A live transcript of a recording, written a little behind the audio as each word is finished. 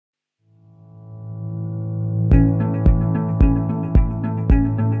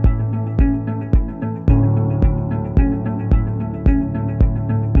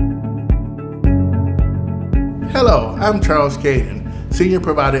Hello, I'm Charles Caden, Senior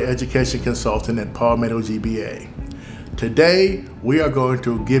Provider Education Consultant at Palmetto GBA. Today, we are going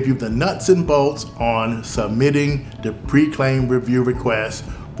to give you the nuts and bolts on submitting the pre-claim review request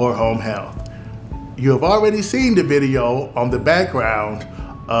for home health. You have already seen the video on the background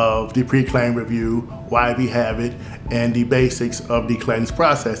of the pre-claim review, why we have it, and the basics of the claims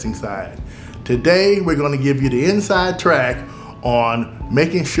processing side. Today, we're going to give you the inside track on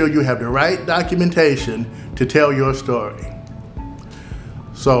making sure you have the right documentation to tell your story.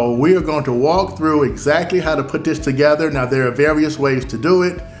 So we are going to walk through exactly how to put this together. Now, there are various ways to do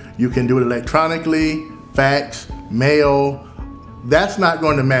it. You can do it electronically, fax, mail. That's not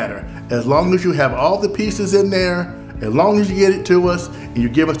going to matter. As long as you have all the pieces in there, as long as you get it to us and you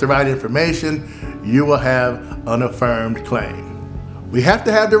give us the right information, you will have an affirmed claim. We have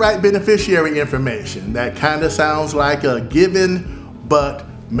to have the right beneficiary information. That kind of sounds like a given, but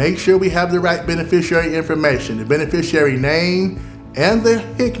make sure we have the right beneficiary information, the beneficiary name and the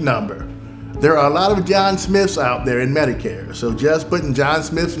HIC number. There are a lot of John Smiths out there in Medicare, so just putting John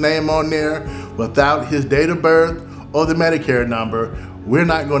Smith's name on there without his date of birth or the Medicare number, we're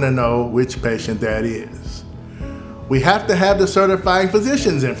not going to know which patient that is. We have to have the certifying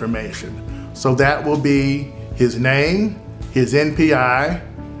physician's information, so that will be his name, his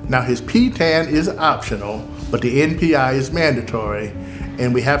NPI. Now, his PTAN is optional, but the NPI is mandatory,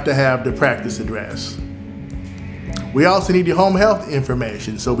 and we have to have the practice address. We also need the home health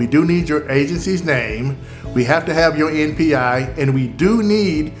information, so we do need your agency's name, we have to have your NPI, and we do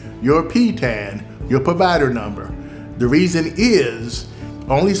need your PTAN, your provider number. The reason is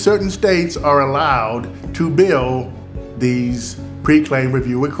only certain states are allowed to bill these pre-claim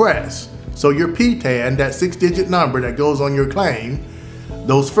review requests. So your PTAN, that 6-digit number that goes on your claim,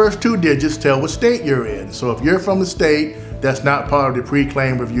 those first 2 digits tell what state you're in. So if you're from a state that's not part of the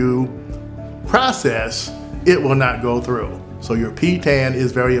pre-claim review process, it will not go through. So your PTAN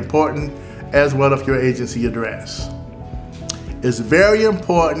is very important, as well as your agency address. It's very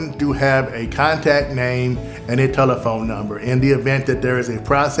important to have a contact name and a telephone number. In the event that there is a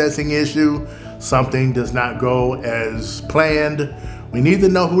processing issue, something does not go as planned, we need to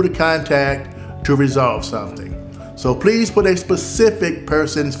know who to contact to resolve something. So please put a specific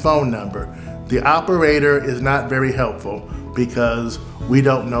person's phone number. The operator is not very helpful because we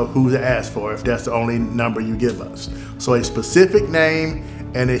don't know who to ask for if that's the only number you give us. So a specific name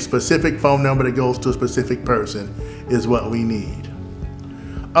and a specific phone number that goes to a specific person is what we need.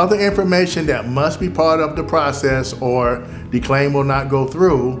 Other information that must be part of the process or the claim will not go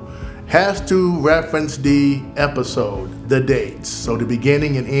through has to reference the episode, the dates. So the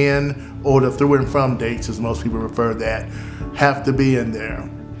beginning and end, or the through and from dates, as most people refer that, have to be in there.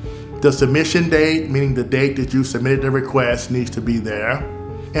 The submission date, meaning the date that you submitted the request, needs to be there.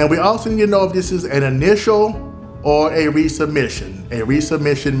 And we also need to know if this is an initial or a resubmission. A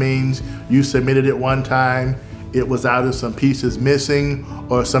resubmission means you submitted it one time, it was either some pieces missing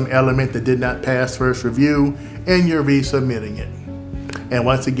or some element that did not pass first review, and you're resubmitting it. And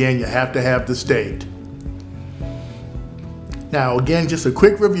once again, you have to have the state. Now, again, just a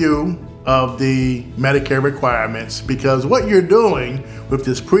quick review of the Medicare requirements, because what you're doing with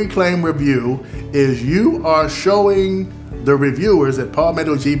this pre-claim review is you are showing the reviewers at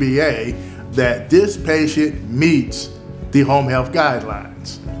Palmetto GBA that this patient meets the home health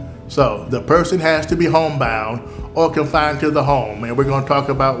guidelines. So the person has to be homebound or confined to the home, and we're going to talk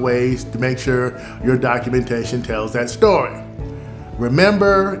about ways to make sure your documentation tells that story.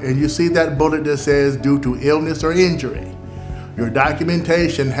 Remember, and you see that bullet that says due to illness or injury. Your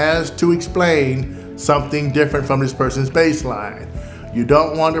documentation has to explain something different from this person's baseline. You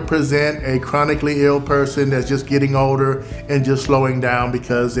don't want to present a chronically ill person that's just getting older and just slowing down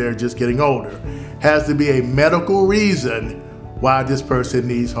because they're just getting older. It has to be a medical reason why this person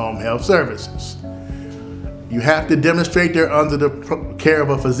needs home health services. You have to demonstrate they're under the care of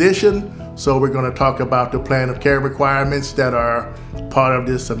a physician. So we're going to talk about the plan of care requirements that are part of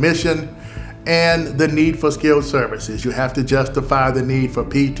this submission and the need for skilled services. You have to justify the need for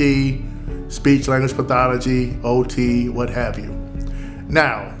PT, speech language pathology, OT, what have you.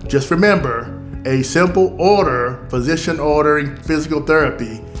 Now, just remember, a simple order, physician ordering physical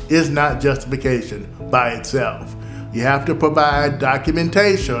therapy, is not justification by itself. You have to provide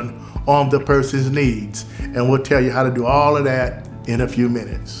documentation on the person's needs, and we'll tell you how to do all of that in a few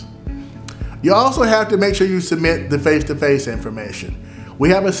minutes. You also have to make sure you submit the face-to-face information. We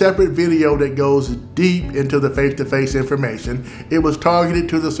have a separate video that goes deep into the face-to-face information. It was targeted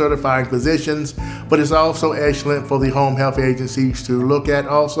to the certifying physicians, but it's also excellent for the home health agencies to look at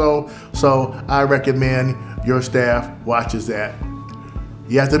also. So I recommend your staff watches that.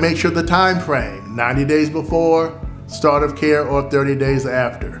 You have to make sure the time frame, 90 days before start of care or 30 days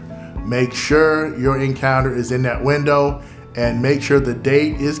after. Make sure your encounter is in that window, and make sure the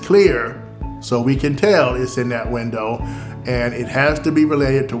date is clear so we can tell it's in that window, and it has to be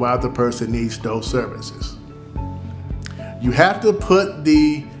related to why the person needs those services. You have to put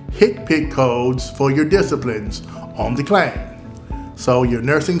the HCPC codes for your disciplines on the claim. So your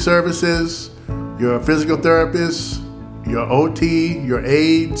nursing services, your physical therapists, your OT, your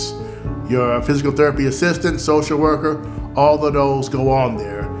aides, your physical therapy assistant, social worker, all of those go on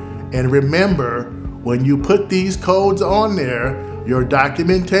there. And remember, when you put these codes on there, your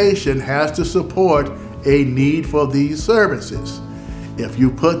documentation has to support a need for these services. If you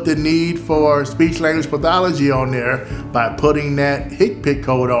put the need for speech-language pathology on there by putting that HCPC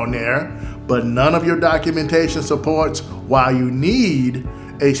code on there, but none of your documentation supports why you need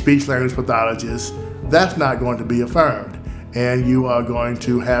a speech-language pathologist, that's not going to be affirmed, and you are going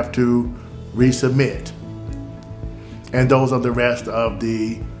to have to resubmit. And those are the rest of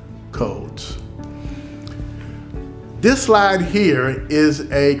the codes. This slide here is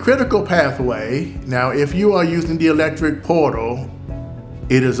a critical pathway. Now, if you are using the electric portal,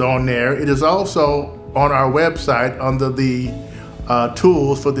 it is on there. It is also on our website under the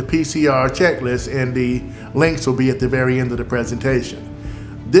tools for the PCR checklist, and the links will be at the very end of the presentation.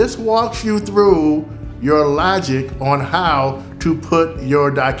 This walks you through your logic on how to put your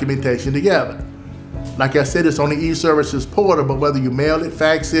documentation together. Like I said, it's on the e-services portal, but whether you mail it,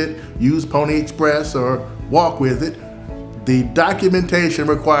 fax it, use Pony Express, or walk with it, the documentation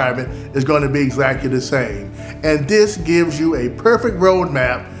requirement is going to be exactly the same. And this gives you a perfect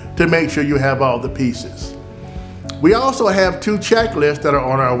roadmap to make sure you have all the pieces. We also have 2 checklists that are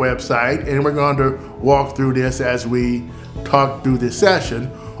on our website, and we're going to walk through this as we talk through this session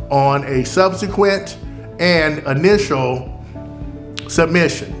on a subsequent and initial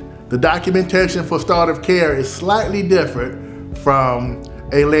submission. The documentation for start of care is slightly different from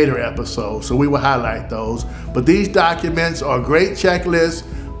a later episode, so we will highlight those. But these documents are great checklists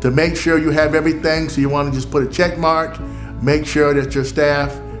to make sure you have everything, so you want to just put a check mark, make sure that your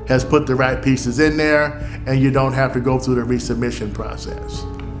staff has put the right pieces in there, and you don't have to go through the resubmission process.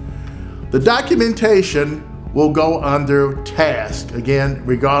 The documentation will go under task. Again,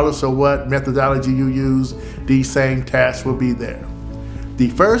 regardless of what methodology you use, these same tasks will be there. The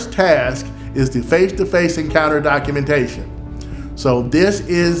first task is the face-to-face encounter documentation. So this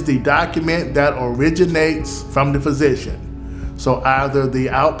is the document that originates from the physician. So either the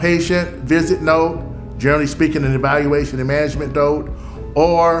outpatient visit note, generally speaking an evaluation and management note,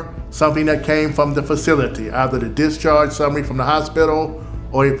 or something that came from the facility, either the discharge summary from the hospital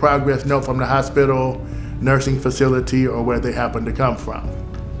or a progress note from the hospital, nursing facility, or where they happen to come from.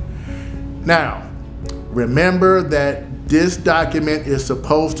 Now, remember that this document is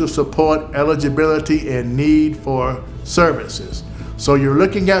supposed to support eligibility and need for services. So you're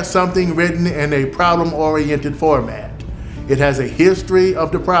looking at something written in a problem-oriented format. It has a history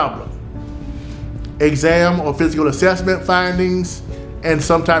of the problem, exam or physical assessment findings, and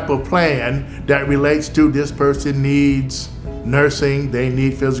some type of plan that relates to this person needs nursing, they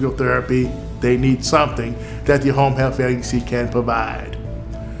need physical therapy, they need something that the home health agency can provide.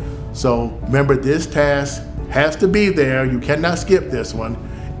 So remember, this task has to be there. You cannot skip this one.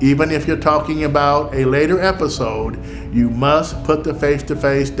 Even if you're talking about a later episode, you must put the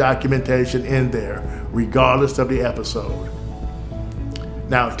face-to-face documentation in there, regardless of the episode.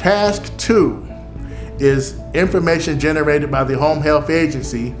 Now, task 2 is information generated by the home health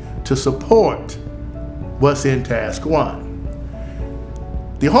agency to support what's in task 1.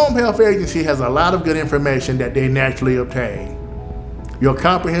 The home health agency has a lot of good information that they naturally obtain. Your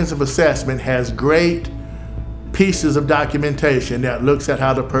comprehensive assessment has great pieces of documentation that looks at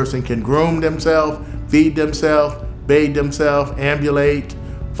how the person can groom themselves, feed themselves, bathe themselves, ambulate,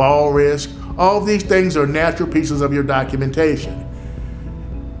 fall risk. All these things are natural pieces of your documentation.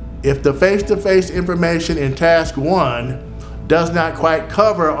 If the face-to-face information in task 1 does not quite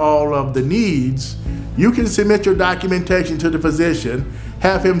cover all of the needs, you can submit your documentation to the physician,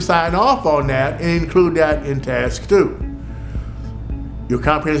 have him sign off on that, and include that in task 2. Your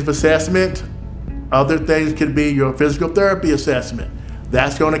comprehensive assessment, other things could be your physical therapy assessment.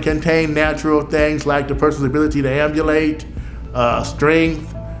 That's going to contain natural things like the person's ability to ambulate,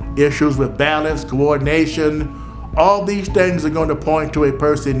 strength, issues with balance, coordination. All these things are going to point to a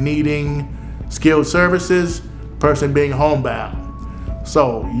person needing skilled services, person being homebound.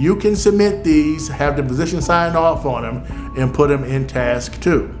 So you can submit these, have the physician sign off on them, and put them in task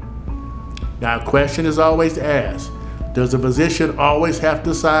 2. Now, a question is always asked. Does the physician always have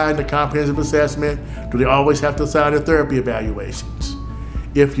to sign the comprehensive assessment? Do they always have to sign the therapy evaluations?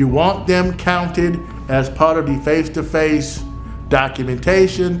 If you want them counted as part of the face-to-face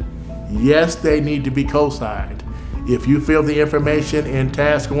documentation, yes, they need to be co-signed. If you feel the information in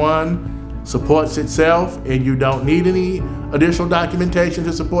task 1 supports itself and you don't need any additional documentation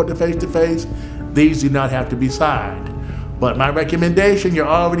to support the face-to-face, these do not have to be signed. But my recommendation, you're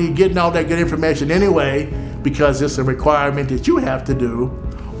already getting all that good information anyway, because it's a requirement that you have to do.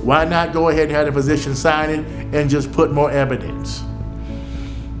 Why not go ahead and have the physician sign it and just put more evidence?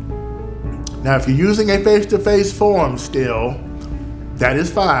 Now, if you're using a face-to-face form still, that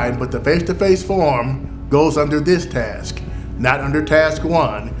is fine, but the face-to-face form goes under this task, not under task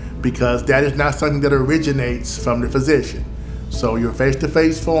 1, because that is not something that originates from the physician. So your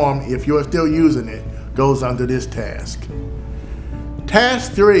face-to-face form, if you're still using it, goes under this task.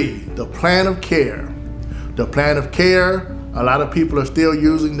 Task 3, the plan of care. The plan of care, a lot of people are still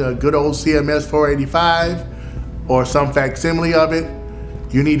using the good old CMS 485 or some facsimile of it.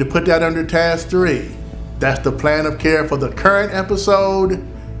 You need to put that under task 3. That's the plan of care for the current episode,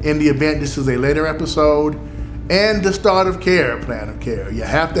 in the event this is a later episode, and the start of care plan of care. You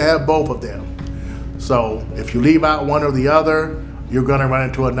have to have both of them. So if you leave out one or the other, you're going to run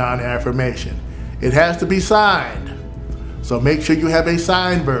into a non-affirmation. It has to be signed. So make sure you have a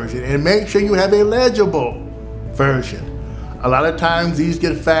signed version, and make sure you have a legible version. A lot of times these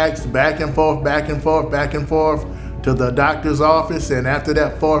get faxed back and forth, back and forth, back and forth to the doctor's office, and after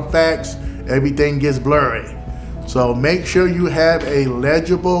that 4th fax, everything gets blurry. So make sure you have a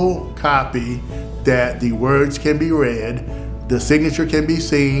legible copy that the words can be read, the signature can be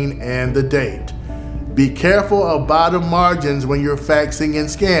seen, and the date. Be careful of bottom margins when you're faxing and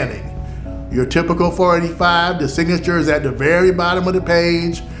scanning. Your typical 485, the signature is at the very bottom of the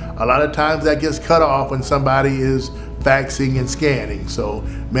page. A lot of times that gets cut off when somebody is faxing and scanning. So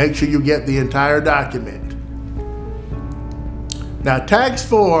make sure you get the entire document. Now, task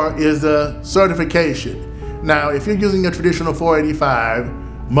 4 is the certification. Now, if you're using a traditional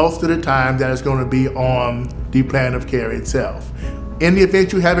 485, most of the time that is going to be on the plan of care itself. In the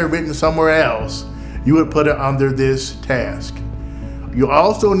event you have it written somewhere else, you would put it under this task. You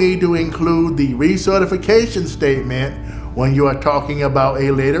also need to include the recertification statement when you are talking about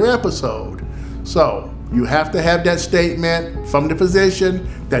a later episode. So you have to have that statement from the physician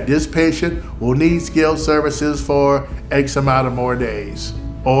that this patient will need skilled services for X amount of more days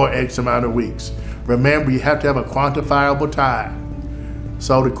or X amount of weeks. Remember, you have to have a quantifiable time.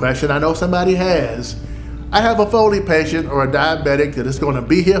 So the question I know somebody has, I have a Foley patient or a diabetic that is going to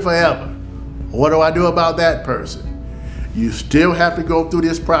be here forever. What do I do about that person? You still have to go through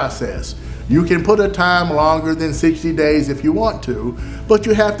this process. You can put a time longer than 60 days if you want to, but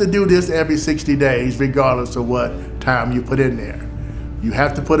you have to do this every 60 days regardless of what time you put in there. You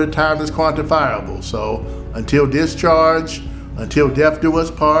have to put a time that's quantifiable. So until discharge, until death do us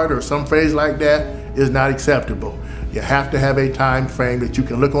part, or some phrase like that is not acceptable. You have to have a time frame that you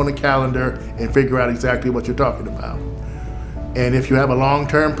can look on the calendar and figure out exactly what you're talking about. And if you have a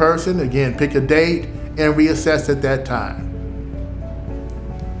long-term person, again, pick a date and reassess at that time.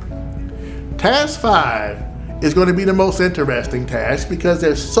 Task 5 is going to be the most interesting task because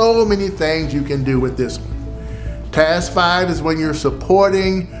there's so many things you can do with this one. Task 5 is when you're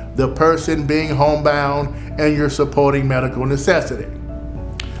supporting the person being homebound and you're supporting medical necessity.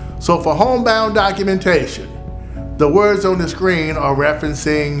 So for homebound documentation, the words on the screen are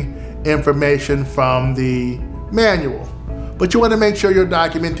referencing information from the manual, but you want to make sure your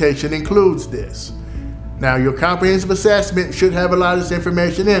documentation includes this. Now, your comprehensive assessment should have a lot of this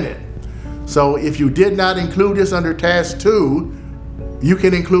information in it. So if you did not include this under task 2, you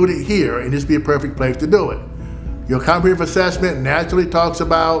can include it here and this would be a perfect place to do it. Your comprehensive assessment naturally talks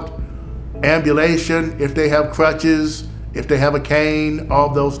about ambulation, if they have crutches, if they have a cane, all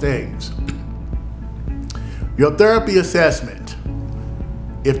of those things. Your therapy assessment.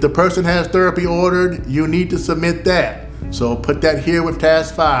 If the person has therapy ordered, you need to submit that. So put that here with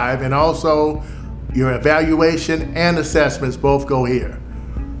task 5, and also your evaluation and assessments both go here.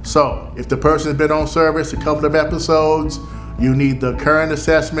 So if the person's been on service a couple of episodes, you need the current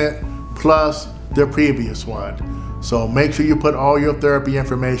assessment plus the previous one. So make sure you put all your therapy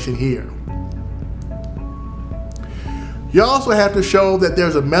information here. You also have to show that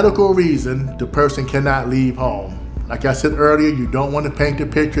there's a medical reason the person cannot leave home. Like I said earlier, you don't want to paint the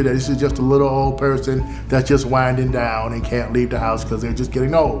picture that this is just a little old person that's just winding down and can't leave the house because they're just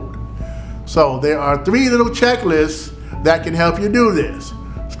getting old. So there are 3 little checklists that can help you do this.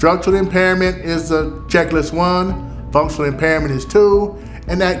 Structural impairment is the checklist 1, functional impairment is 2,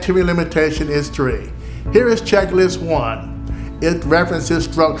 and activity limitation is 3. Here is checklist 1. It references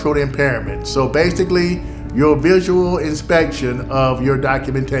structural impairment. So basically, your visual inspection of your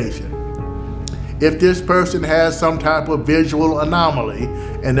documentation. If this person has some type of visual anomaly,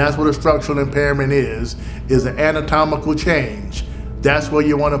 and that's what a structural impairment is an anatomical change, that's where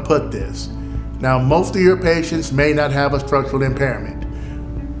you want to put this. Now, most of your patients may not have a structural impairment.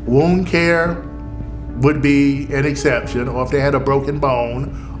 Wound care would be an exception, or if they had a broken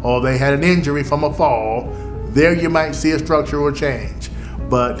bone, or they had an injury from a fall, there you might see a structural change.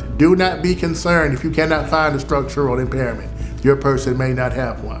 But do not be concerned if you cannot find a structural impairment. Your person may not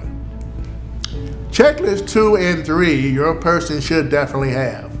have one. Checklist 2 and 3, your person should definitely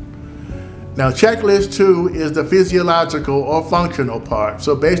have. Now, checklist 2 is the physiological or functional part.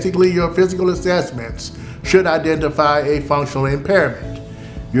 So basically, your physical assessments should identify a functional impairment.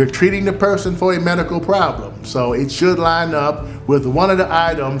 You're treating the person for a medical problem, so it should line up with one of the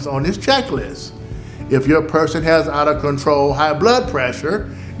items on this checklist. If your person has out of control high blood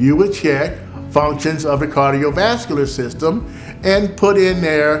pressure, you would check functions of the cardiovascular system and put in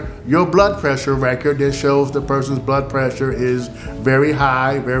there your blood pressure record that shows the person's blood pressure is very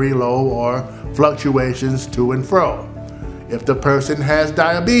high, very low, or fluctuations to and fro. If the person has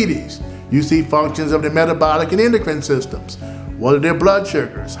diabetes, you see functions of the metabolic and endocrine systems. What are their blood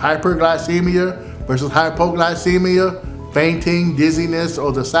sugars? Hyperglycemia versus hypoglycemia, fainting, dizziness,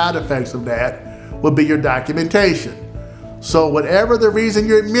 or the side effects of that will be your documentation. So whatever the reason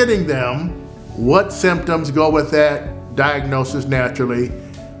you're admitting them, what symptoms go with that diagnosis naturally,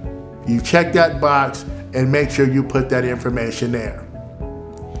 you check that box and make sure you put that information there.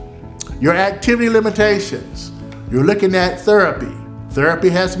 Your activity limitations. You're looking at therapy. Therapy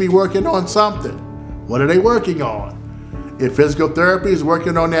has to be working on something. What are they working on? If physical therapy is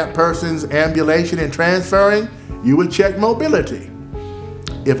working on that person's ambulation and transferring, you would check mobility.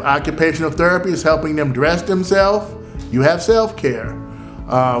 If occupational therapy is helping them dress themselves, you have self-care.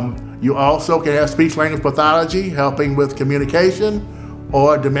 You also can have speech-language pathology, helping with communication,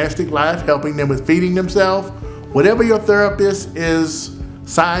 or domestic life, helping them with feeding themselves. Whatever your therapist is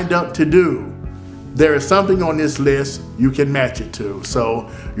signed up to do, there is something on this list you can match it to. So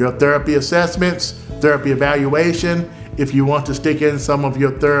your therapy assessments, therapy evaluation, if you want to stick in some of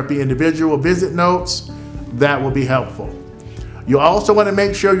your therapy individual visit notes, that will be helpful. You also want to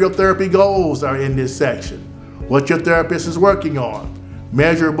make sure your therapy goals are in this section. What your therapist is working on.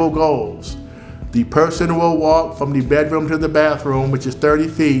 Measurable goals. The person will walk from the bedroom to the bathroom, which is 30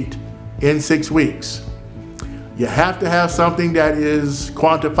 feet, in 6 weeks. You have to have something that is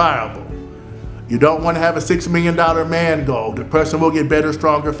quantifiable. You don't want to have a $6 million man goal. The person will get better,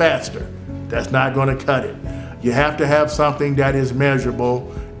 stronger, faster. That's not going to cut it. You have to have something that is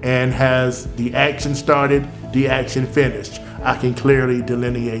measurable and has the action started, the action finished. I can clearly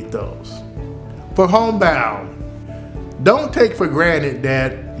delineate those. For homebound, don't take for granted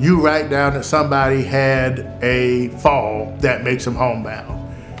that you write down that somebody had a fall that makes them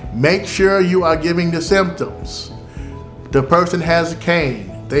homebound. Make sure you are giving the symptoms. The person has a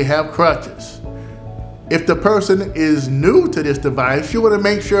cane, they have crutches. If the person is new to this device, you want to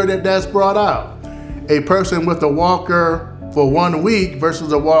make sure that that's brought out. A person with a walker for 1 week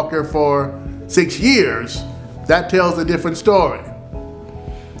versus a walker for 6 years, that tells a different story.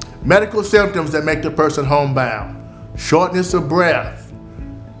 Medical symptoms that make the person homebound. Shortness of breath,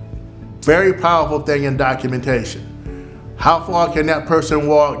 very powerful thing in documentation. How far can that person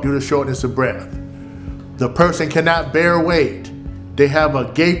walk due to shortness of breath? The person cannot bear weight. They have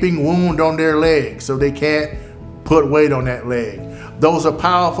a gaping wound on their leg, so they can't put weight on that leg. Those are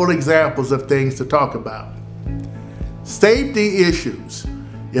powerful examples of things to talk about. Safety issues.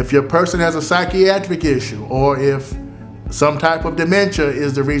 If your person has a psychiatric issue, or if some type of dementia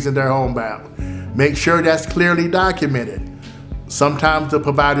is the reason they're homebound, make sure that's clearly documented. Sometimes the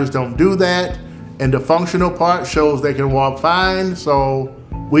providers don't do that, and the functional part shows they can walk fine, so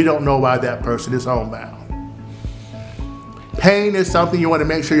we don't know why that person is homebound. Pain is something you want to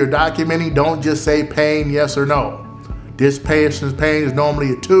make sure you're documenting. Don't just say pain, yes or no. This patient's pain is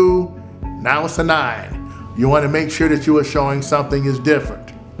normally a 2, now it's a 9. You want to make sure that you are showing something is different.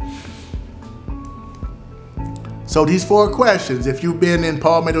 So these 4 questions, if you've been in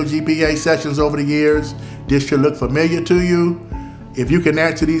Palmetto GBA sessions over the years, this should look familiar to you. If you can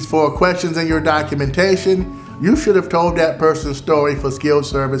answer these 4 questions in your documentation, you should have told that person's story for skilled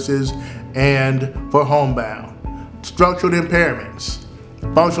services and for homebound. Structural impairments,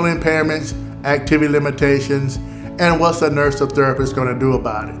 functional impairments, activity limitations, and what's a nurse or therapist going to do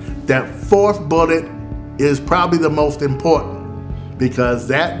about it. That 4th bullet is probably the most important because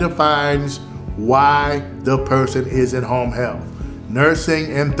that defines why the person is in home health.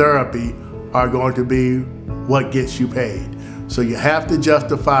 Nursing and therapy are going to be what gets you paid. So you have to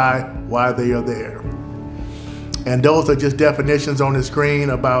justify why they are there. And those are just definitions on the screen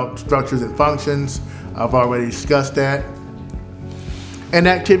about structures and functions. I've already discussed that. And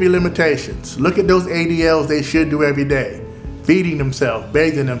activity limitations. Look at those ADLs they should do every day. Feeding themselves,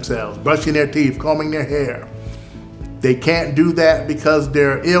 bathing themselves, brushing their teeth, combing their hair. They can't do that because of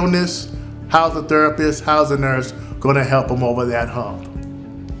their illness. How's a therapist, how's a nurse going to help them over that hump?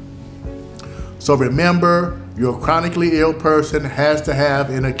 So remember, your chronically ill person has to have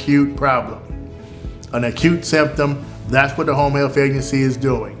an acute problem, an acute symptom. That's what the home health agency is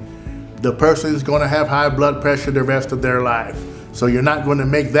doing. The person is going to have high blood pressure the rest of their life. So you're not going to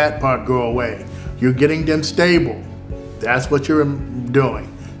make that part go away. You're getting them stable. That's what you're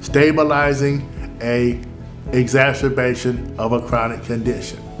doing. Stabilizing a exacerbation of a chronic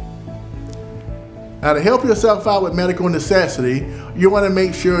condition. Now, to help yourself out with medical necessity, you want to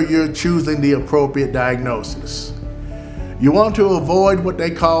make sure you're choosing the appropriate diagnosis. You want to avoid what they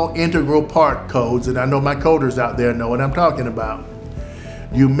call integral part codes, and I know my coders out there know what I'm talking about.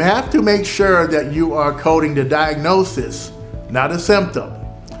 You have to make sure that you are coding the diagnosis, not a symptom.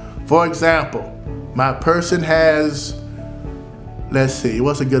 For example, my person has, let's see,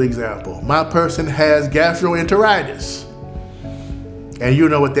 what's a good example? My person has gastroenteritis. And you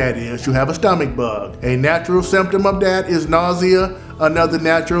know what that is. You have a stomach bug. A natural symptom of that is nausea. Another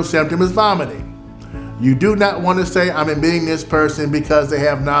natural symptom is vomiting. You do not want to say, I'm admitting this person because they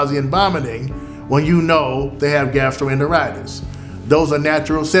have nausea and vomiting when you know they have gastroenteritis. Those are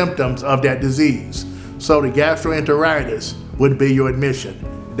natural symptoms of that disease. So the gastroenteritis would be your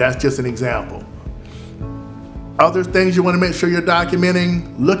admission. That's just an example. Other things you want to make sure you're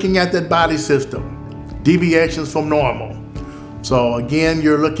documenting, looking at that body system, deviations from normal. So again,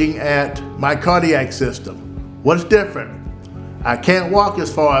 you're looking at my cardiac system. What's different? I can't walk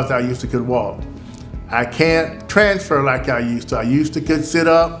as far as I used to could walk. I can't transfer like I used to. I used to could sit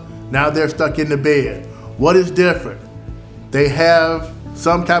up, now they're stuck in the bed. What is different? They have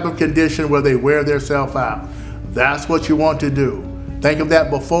some type of condition where they wear themselves out. That's what you want to do. Think of that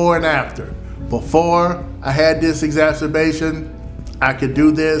before and after. Before I had this exacerbation, I could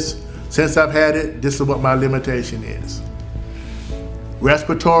do this. Since I've had it, this is what my limitation is.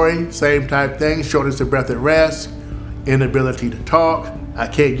 Respiratory, same type thing, shortness of breath at rest, inability to talk. I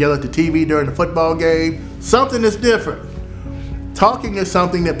can't yell at the TV during the football game. Something is different. Talking is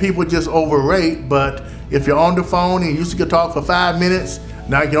something that people just overrate, but if you're on the phone and you used to talk for 5 minutes,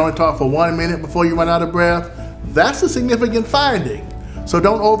 now you can only talk for 1 minute before you run out of breath, that's a significant finding. So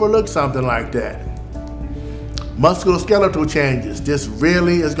don't overlook something like that. Musculoskeletal changes. This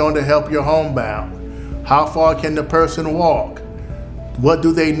really is going to help your homebound. How far can the person walk? What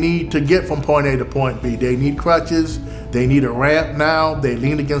do they need to get from point A to point B? They need crutches. They need a ramp now. They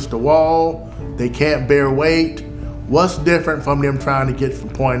lean against the wall. They can't bear weight. What's different from them trying to get from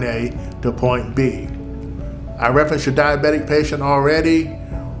point A to point B? I referenced your diabetic patient already.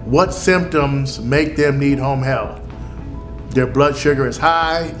 What symptoms make them need home health? Their blood sugar is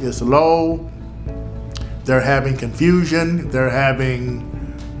high, it's low. They're having confusion. They're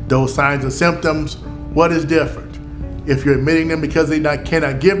having those signs and symptoms. What is different? If you're admitting them because they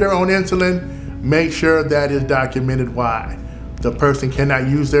cannot give their own insulin, make sure that is documented why. The person cannot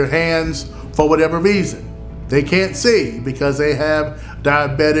use their hands for whatever reason. They can't see because they have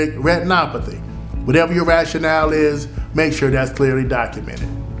diabetic retinopathy. Whatever your rationale is, make sure that's clearly documented.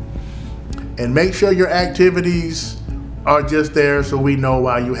 And make sure your activities are just there so we know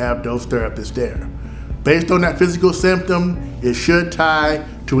why you have those therapists there. Based on that physical symptom, it should tie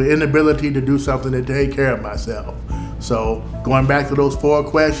to an inability to do something to take care of myself. So going back to those 4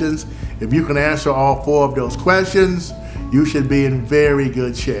 questions, if you can answer all 4 of those questions, you should be in very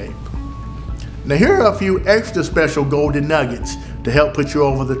good shape. Now here are a few extra special golden nuggets to help put you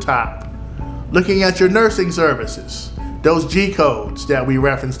over the top. Looking at your nursing services, those G codes that we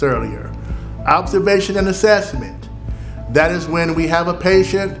referenced earlier. Observation and assessment. That is when we have a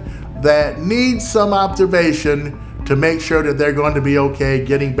patient that needs some observation to make sure that they're going to be okay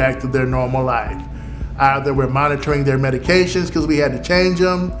getting back to their normal life. Either we're monitoring their medications because we had to change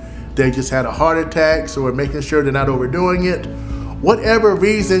them, they just had a heart attack, so we're making sure they're not overdoing it. Whatever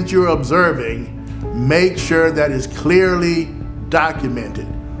reasons you're observing, make sure that is clearly documented.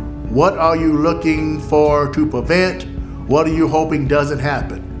 What are you looking for to prevent? What are you hoping doesn't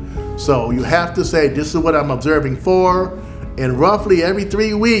happen? So you have to say, this is what I'm observing for, and roughly every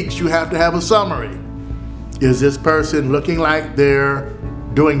 3 weeks you have to have a summary. Is this person looking like they're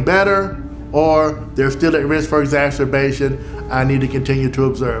doing better, or they're still at risk for exacerbation? I need to continue to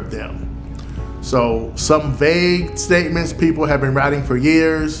observe them. So some vague statements people have been writing for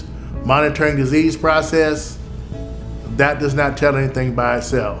years, monitoring disease process, that does not tell anything by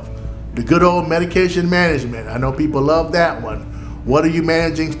itself. The good old medication management. I know people love that one. What are you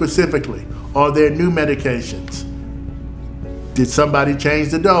managing specifically? Are there new medications? Did somebody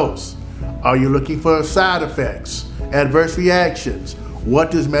change the dose? Are you looking for side effects, adverse reactions?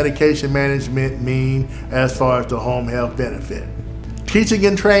 What does medication management mean as far as the home health benefit? Teaching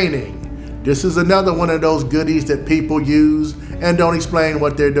and training. This is another one of those goodies that people use and don't explain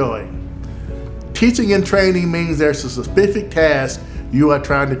what they're doing. Teaching and training means there's a specific task you are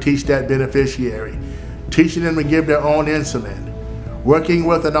trying to teach that beneficiary. Teaching them to give their own insulin. Working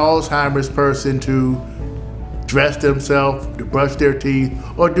with an Alzheimer's person to dress themselves, to brush their teeth,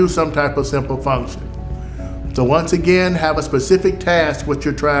 or do some type of simple function. So once again, have a specific task what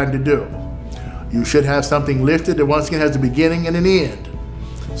you're trying to do. You should have something listed that once again has a beginning and an end,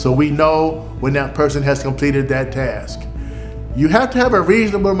 so we know when that person has completed that task. You have to have a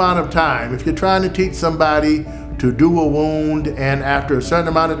reasonable amount of time. If you're trying to teach somebody to do a wound and after a certain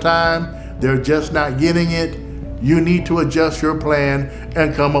amount of time, they're just not getting it, you need to adjust your plan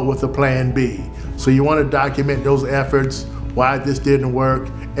and come up with a plan B. So you want to document those efforts, why this didn't work,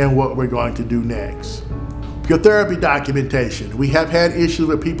 and what we're going to do next. Your therapy documentation. We have had issues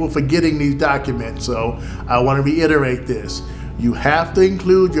with people forgetting these documents, so I want to reiterate this. You have to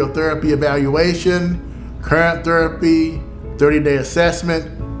include your therapy evaluation, current therapy, 30-day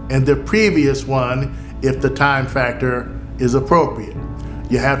assessment, and the previous one if the time factor is appropriate.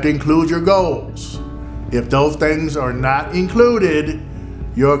 You have to include your goals. If those things are not included,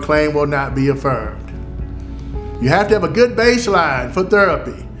 your claim will not be affirmed. You have to have a good baseline for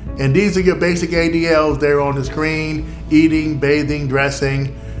therapy. And these are your basic ADLs there on the screen: eating, bathing,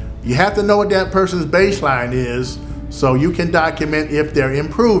 dressing. You have to know what that person's baseline is so you can document if they're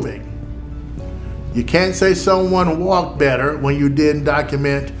improving. You can't say someone walked better when you didn't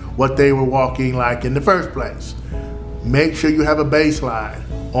document what they were walking like in the first place. Make sure you have a baseline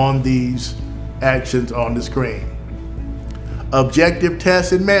on these actions on the screen. Objective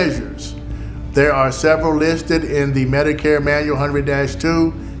tests and measures. There are several listed in the Medicare Manual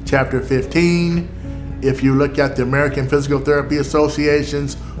 100-2, Chapter 15. If you look at the American Physical Therapy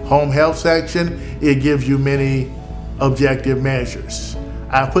Association's Home Health section, it gives you many objective measures.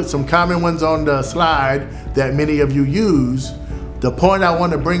 I put some common ones on the slide that many of you use. The point I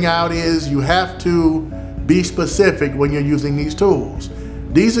want to bring out is you have to be specific when you're using these tools.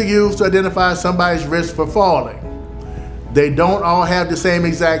 These are used to identify somebody's risk for falling. They don't all have the same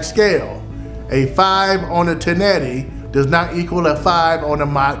exact scale. A 5 on a Tenetti does not equal a 5 on a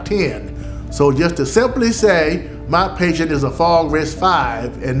Mach 10. So just to simply say, my patient is a fall risk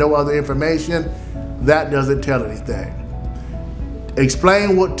 5 and no other information, that doesn't tell anything.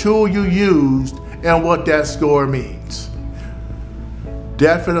 Explain what tool you used and what that score means.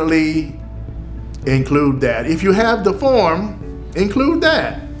 Definitely include that. If you have the form, include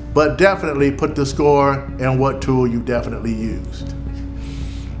that, but definitely put the score and what tool you definitely used.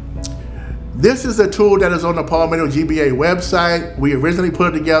 This is a tool that is on the Palmetto GBA website. We originally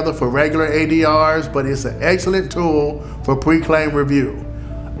put it together for regular ADRs, but it's an excellent tool for pre-claim review.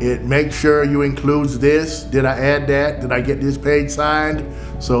 It makes sure you includes this. Did I add that? Did I get this page signed?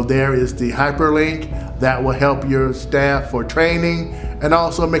 So there is the hyperlink that will help your staff for training and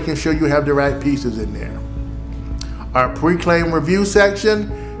also making sure you have the right pieces in there. Our pre-claim review section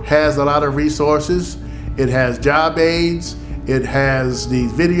has a lot of resources. It has job aids. It has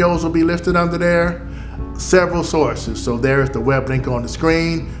these videos will be listed under there, several sources. So there's the web link on the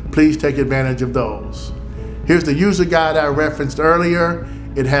screen. Please take advantage of those. Here's the user guide I referenced earlier.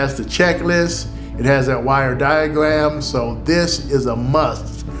 It has the checklist. It has that wire diagram. So this is a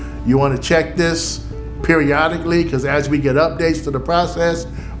must. You want to check this periodically because as we get updates to the process,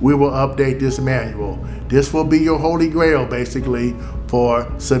 we will update this manual. This will be your holy grail basically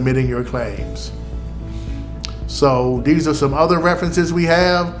for submitting your claims. So these are some other references we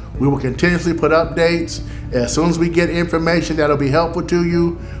have. We will continuously put updates. As soon as we get information that'll be helpful to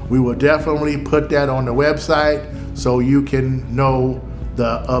you, we will definitely put that on the website so you can know the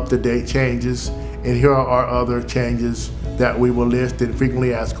up-to-date changes. And here are our other changes that we will list in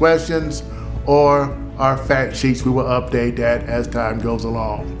frequently asked questions, or our fact sheets we will update that as time goes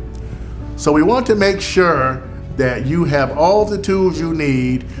along. So we want to make sure that you have all the tools you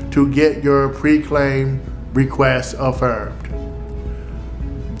need to get your pre-claim request affirmed.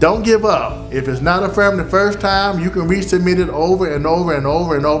 Don't give up. If it's not affirmed the first time, you can resubmit it over and over and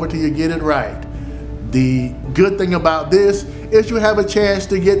over and over till you get it right. The good thing about this is you have a chance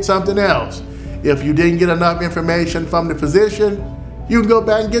to get something else. If you didn't get enough information from the physician, you can go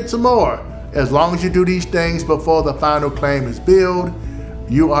back and get some more. As long as you do these things before the final claim is billed,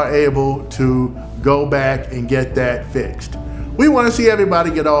 you are able to go back and get that fixed. We want to see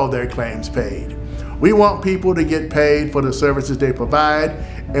everybody get all their claims paid. We want people to get paid for the services they provide,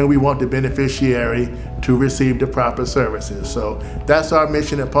 and we want the beneficiary to receive the proper services. So that's our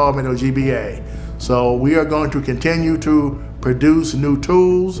mission at Palmetto GBA. So we are going to continue to produce new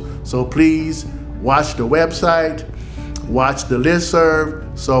tools. So please watch the website, watch the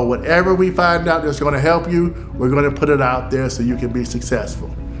listserv. So whatever we find out that's going to help you, we're going to put it out there so you can be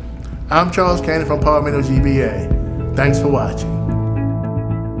successful. I'm Charles Cannon from Palmetto GBA. Thanks for watching.